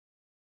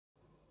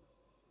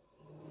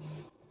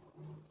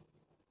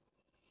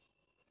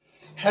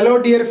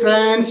Hello dear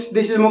friends,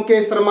 this is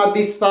Mukesh Sharma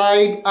this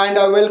side and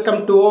I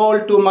welcome to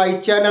all to my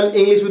channel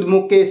English with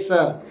Mukesh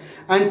sir.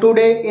 And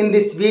today in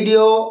this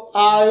video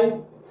I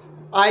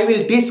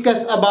will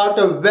discuss about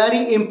a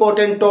very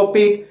important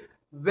topic,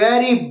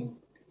 very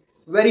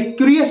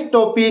curious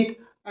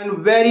topic and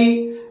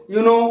very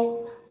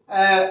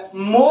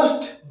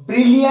most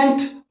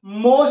brilliant,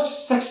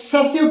 most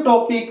successive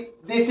topic.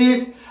 This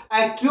is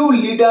a true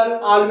leader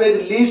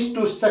always leads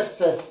to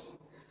success.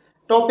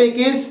 Topic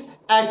is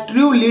a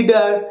true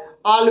leader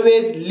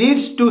always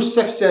leads to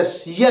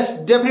success. Yes,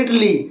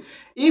 definitely.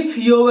 If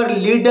your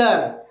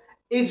leader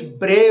is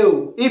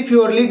brave, if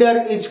your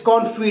leader is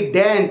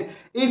confident,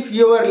 if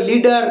your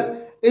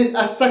leader is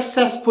a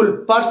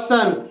successful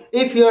person,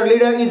 if your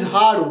leader is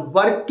hard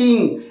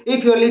working,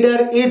 if your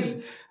leader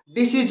is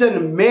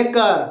decision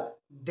maker,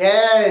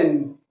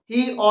 then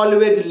he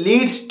always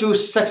leads to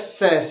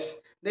success.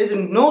 There is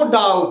no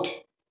doubt.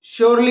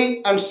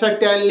 Surely and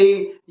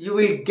certainly you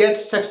will get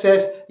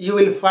success, you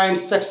will find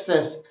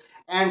success.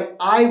 And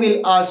I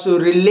will also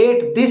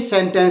relate this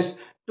sentence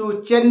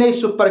to Chennai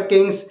Super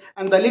Kings,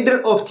 and the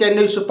leader of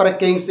Chennai Super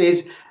Kings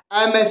is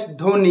MS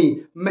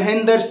Dhoni,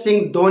 Mahendra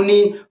Singh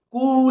Dhoni,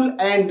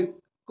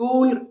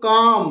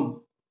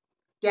 calm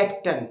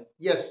captain.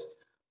 Yes,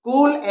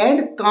 cool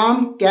and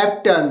calm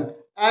captain.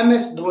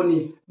 MS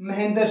Dhoni,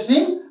 Mahendra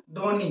Singh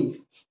Dhoni.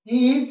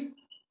 He is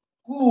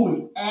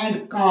cool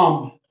and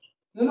calm.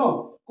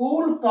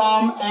 Cool,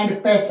 calm,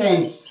 and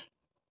patience.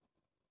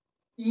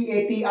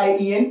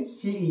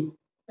 Patience.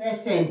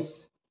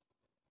 Patience.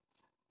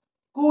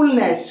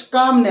 Coolness,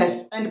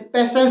 calmness, and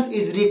patience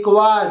is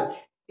required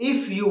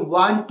if you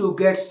want to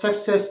get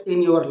success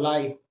in your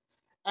life.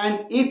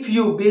 And if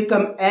you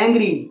become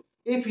angry,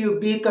 if you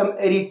become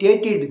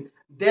irritated,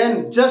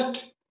 then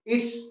just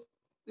it's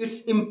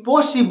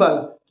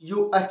impossible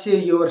you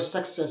achieve your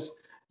success.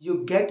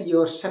 You get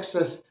your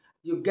success,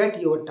 you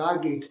get your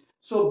target.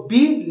 So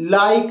be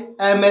like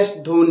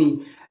MS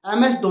Dhoni.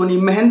 MS Dhoni,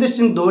 Mahendra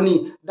Singh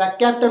Dhoni, the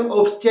captain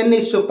of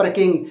Chennai Super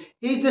King,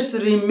 he just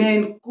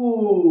remain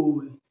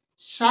cool,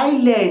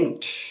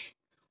 silent,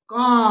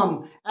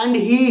 calm, and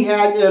he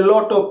has a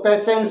lot of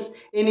patience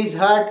in his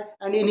heart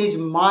and in his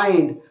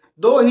mind.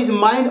 Though his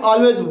mind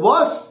always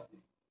works,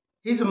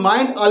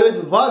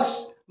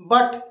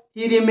 but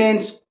he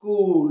remains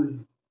cool,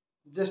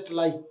 just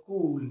like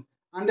cool.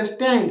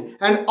 Understand?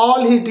 And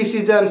all his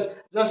decisions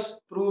just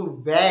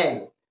prove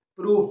well,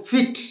 prove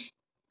fit,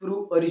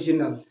 prove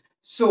original.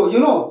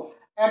 So,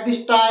 at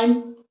this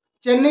time,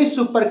 Chennai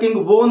Super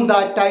King won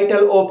the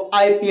title of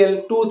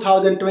IPL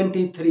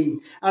 2023,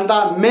 and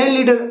the main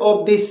leader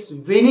of this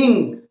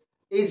winning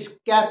is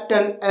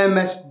Captain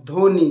MS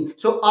Dhoni.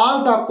 So,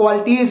 all the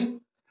qualities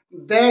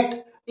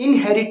that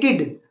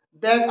inherited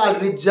that are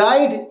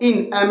reside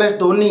in MS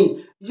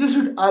Dhoni, you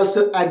should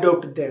also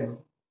adopt them.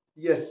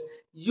 Yes,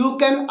 you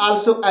can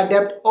also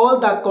adapt all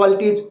the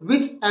qualities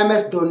which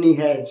MS Dhoni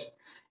has.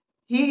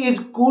 He is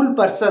cool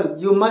person,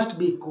 you must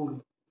be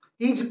cool.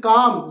 He is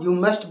calm, you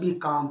must be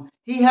calm.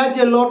 He has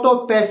a lot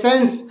of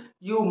patience,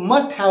 you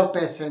must have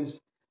patience.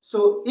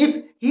 So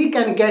if he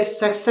can get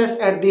success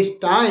at this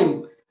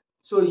time,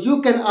 so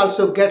you can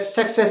also get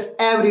success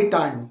every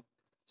time.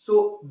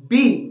 So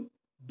be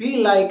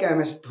like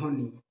MS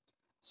Dhoni.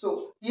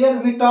 So here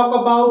we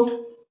talk about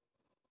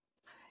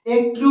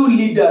a true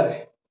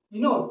leader.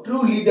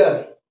 True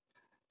leader.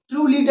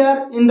 True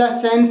leader in the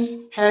sense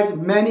has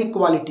many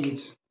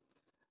qualities.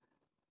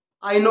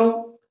 I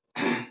know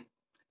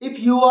if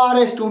you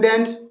are a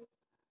student,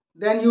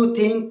 then you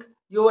think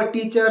your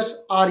teachers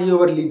are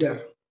your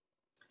leader.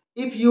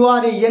 If you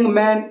are a young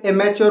man, a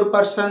mature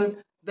person,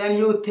 then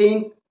you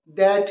think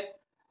that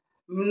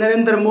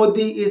Narendra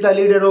Modi is the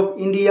leader of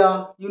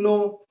India.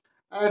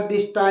 At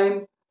this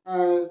time,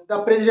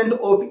 the president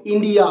of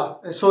India,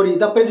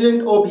 the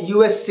president of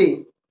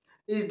USA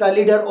is the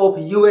leader of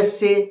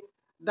USA.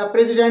 The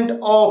president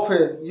of,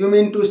 you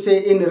mean to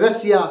say, in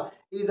Russia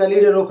is the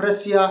leader of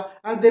Russia.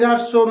 And there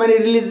are so many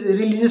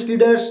religious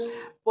leaders,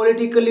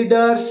 political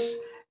leaders,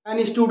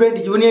 and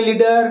student union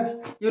leader,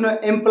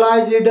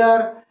 employees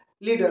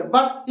leader.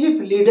 But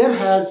if leader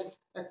has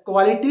a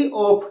quality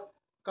of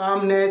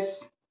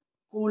calmness,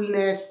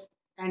 coolness,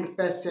 and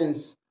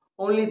patience,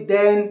 only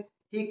then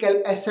he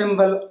can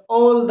assemble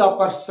all the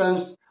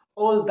persons,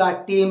 all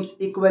the teams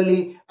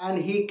equally,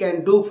 and he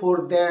can do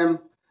for them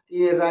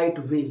in a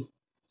right way.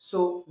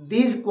 So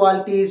these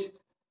qualities,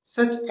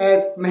 such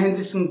as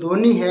Mahendra Singh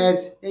Dhoni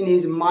has in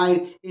his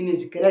mind, in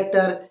his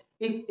character,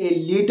 if a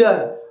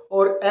leader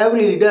or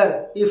every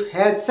leader if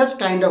has such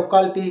kind of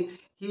quality,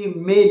 he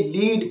may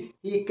lead,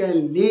 he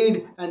can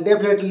lead, and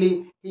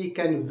definitely he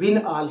can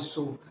win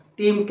also.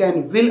 Team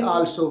can win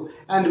also,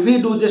 and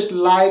we do just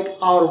like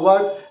our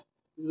work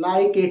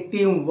like a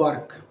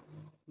teamwork.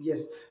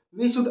 Yes,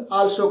 we should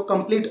also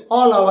complete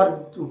all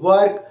our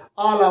work,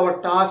 all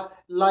our tasks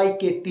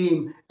like a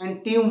team.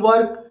 And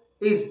teamwork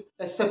is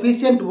a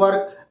sufficient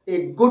work,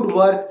 a good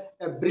work,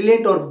 a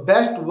brilliant or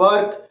best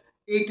work.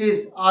 It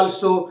is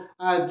also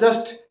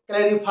just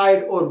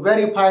clarified or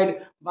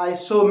verified by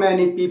so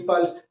many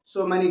people,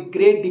 so many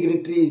great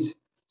dignitaries.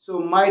 So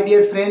my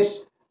dear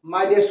friends,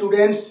 my dear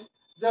students,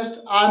 just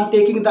I am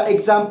taking the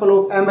example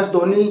of MS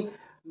Dhoni.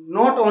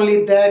 Not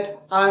only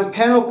that, I am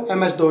fan of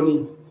MS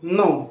Dhoni.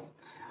 No,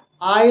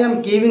 I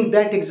am giving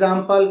that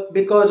example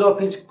because of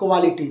his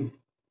quality,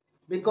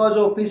 because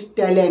of his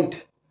talent,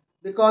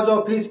 because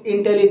of his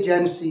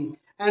intelligence.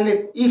 And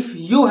if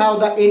you have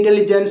the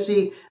intelligence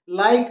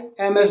like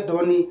MS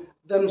Dhoni,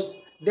 then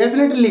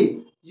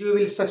definitely you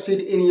will succeed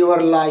in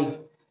your life.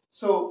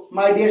 So,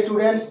 my dear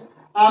students,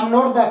 I am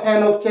not the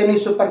fan of Chennai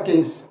Super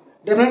Kings.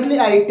 Definitely,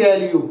 I tell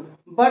you.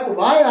 But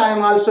why I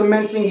am also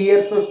mentioning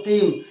here such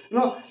team?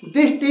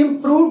 This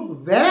team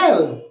proved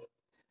well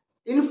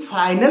in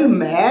final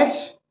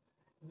match.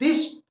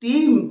 This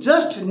team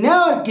just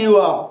never give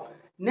up.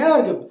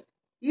 Never give.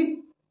 It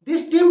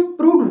this team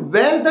proved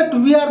well that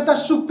we are the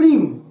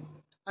supreme.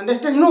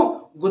 Understand?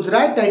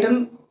 Gujarat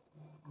Titan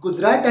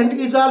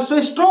is also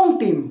a strong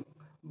team.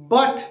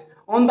 But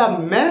on the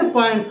main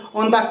point,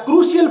 on the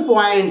crucial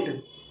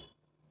point,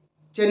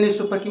 Chennai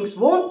Super Kings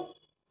won,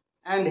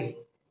 and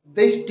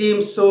this team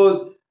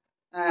shows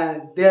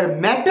their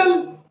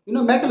metal,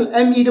 metal,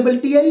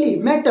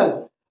 METTLE,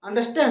 metal.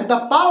 Understand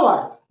the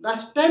power, the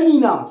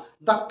stamina,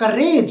 the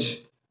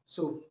courage.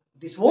 So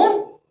this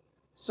one.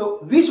 So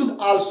we should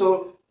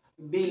also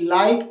be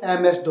like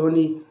MS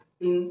Dhoni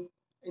in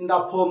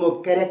the form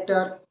of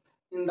character,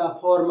 in the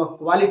form of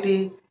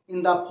quality,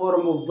 in the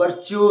form of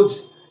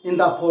virtues, in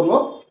the form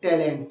of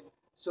talent.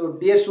 So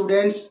dear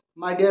students,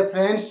 my dear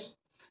friends,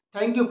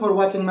 thank you for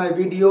watching my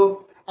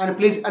video, and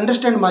please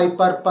understand my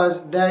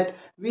purpose that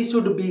we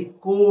should be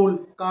cool,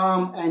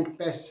 calm and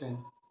patient.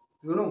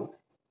 You know,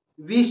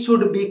 we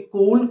should be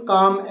cool,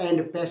 calm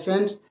and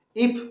patient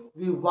if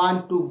we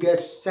want to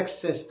get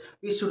success.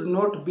 We should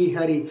not be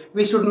hurry.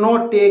 We should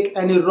not take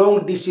any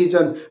wrong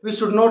decision. We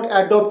should not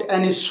adopt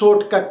any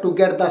shortcut to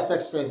get the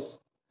success.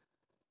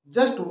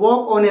 Just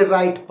walk on a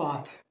right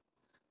path.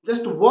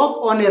 Just walk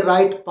on a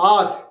right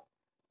path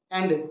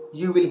and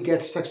you will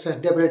get success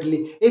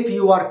definitely if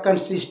you are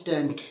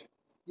consistent.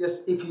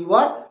 Yes, if you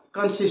are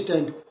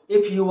consistent,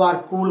 if you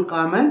are cool,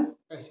 calm and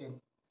patient.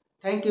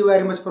 Thank you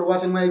very much for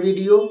watching my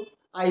video.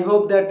 I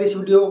hope that this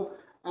video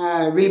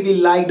will be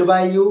liked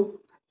by you,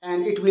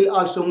 and it will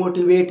also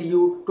motivate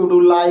you to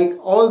do like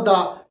all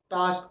the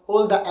tasks,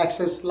 all the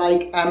actions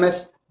like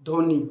MS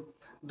Dhoni,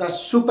 the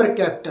super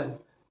captain.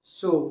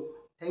 So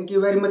thank you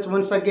very much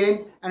once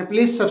again, and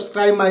please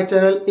subscribe my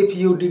channel if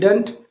you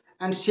didn't,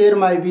 and share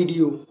my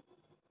video.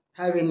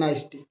 Have a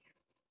nice day.